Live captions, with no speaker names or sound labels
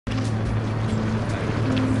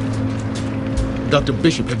Dr.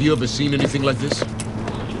 Bishop, have you ever seen anything like this?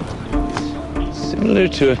 Similar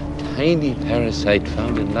to a tiny parasite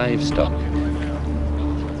found in livestock.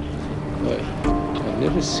 But I've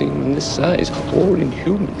never seen them this size or in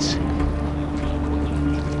humans.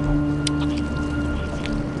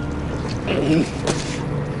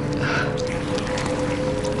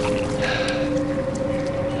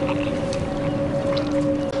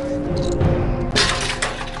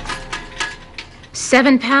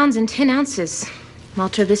 £7 pounds and 10 ounces.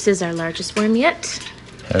 Walter, this is our largest worm yet.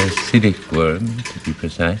 Parasitic worm, to be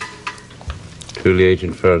precise. Truly,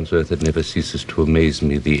 Agent Farnsworth, it never ceases to amaze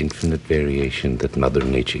me the infinite variation that Mother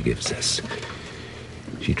Nature gives us.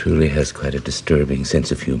 She truly has quite a disturbing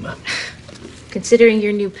sense of humor. Considering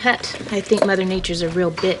your new pet, I think Mother Nature's a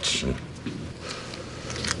real bitch.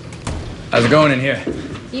 How's it going in here?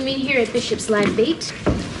 You mean here at Bishop's Live Bait?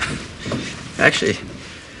 Actually,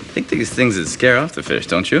 I think these things would scare off the fish,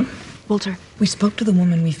 don't you? Walter, we spoke to the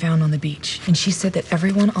woman we found on the beach, and she said that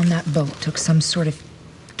everyone on that boat took some sort of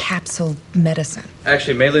capsule medicine.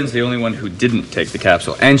 Actually, Maylin's the only one who didn't take the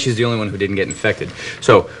capsule, and she's the only one who didn't get infected.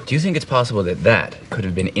 So, do you think it's possible that that could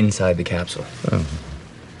have been inside the capsule? Oh,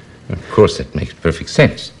 of course, that makes perfect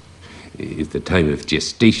sense. If the time of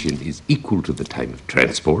gestation is equal to the time of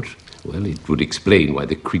transport, well, it would explain why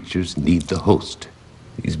the creatures need the host.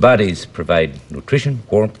 These bodies provide nutrition,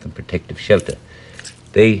 warmth, and protective shelter.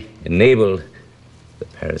 They enable the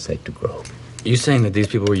parasite to grow. Are you saying that these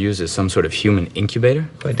people were used as some sort of human incubator?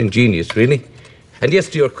 Quite ingenious, really. And yes,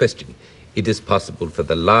 to your question, it is possible for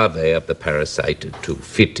the larvae of the parasite to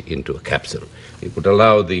fit into a capsule. It would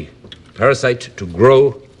allow the parasite to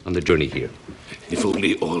grow on the journey here. If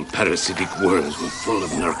only all parasitic worms were full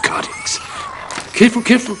of narcotics. Careful,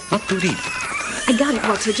 careful, not too deep. I got it,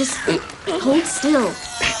 Walter. Just hold still.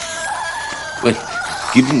 Well,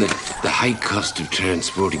 given the high cost of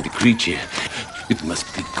transporting the creature, it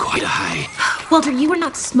must be quite high. Walter, you were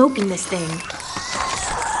not smoking this thing.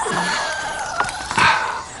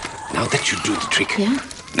 Now that should do the trick. Yeah?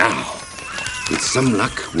 Now, with some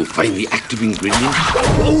luck, we'll find the active ingredient.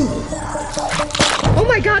 Oh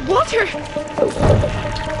my God, Walter!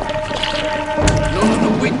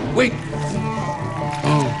 No, wait.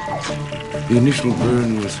 Oh, the initial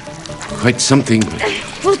burn was quite something.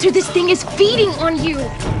 Walter, this thing is feeding on you.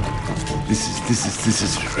 This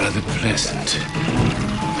is rather pleasant.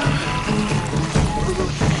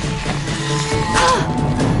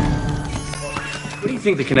 What do you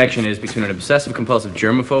think the connection is between an obsessive-compulsive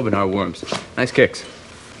germaphobe and our worms? Nice kicks.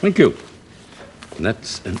 Thank you.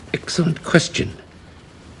 That's an excellent question.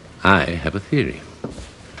 I have a theory.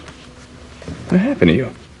 What happened to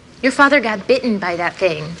you? Your father got bitten by that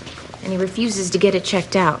thing, and he refuses to get it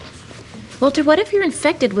checked out. Walter, what if you're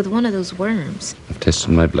infected with one of those worms? I've tested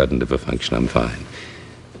my blood and liver function. I'm fine.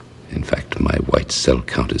 In fact, my white cell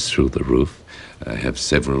count is through the roof. I have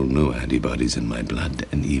several new antibodies in my blood,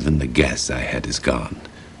 and even the gas I had is gone.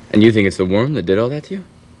 And you think it's the worm that did all that to you?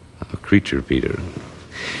 A creature, Peter.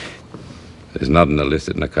 It's not an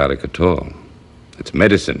illicit narcotic at all. It's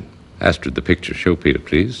medicine. Astrid, the picture. Show Peter,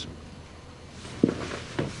 please.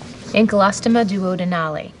 Ancylostoma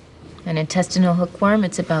duodenale. An intestinal hookworm.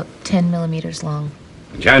 It's about 10 millimeters long.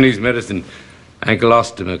 Chinese medicine,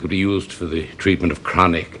 ankylostoma, could be used for the treatment of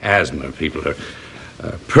chronic asthma. People are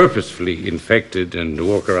purposefully infected and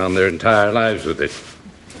walk around their entire lives with it.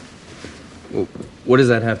 Well, what does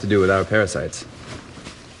that have to do with our parasites?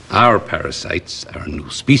 Our parasites are a new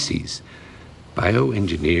species,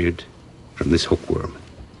 bioengineered from this hookworm.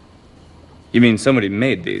 You mean somebody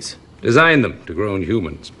made these? Designed them to grow in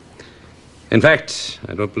humans. In fact,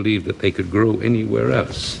 I don't believe that they could grow anywhere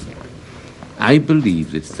else. I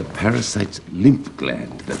believe it's the parasite's lymph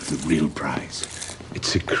gland that's the real prize. It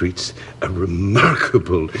secretes a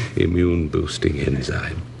remarkable immune-boosting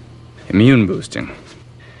enzyme. Immune boosting.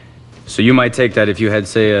 So you might take that if you had,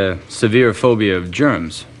 say, a severe phobia of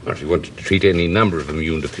germs. Or if you wanted to treat any number of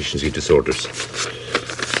immune deficiency disorders.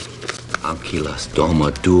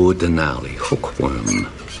 Ancylostoma duodenale, hookworm.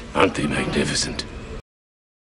 Aren't they magnificent?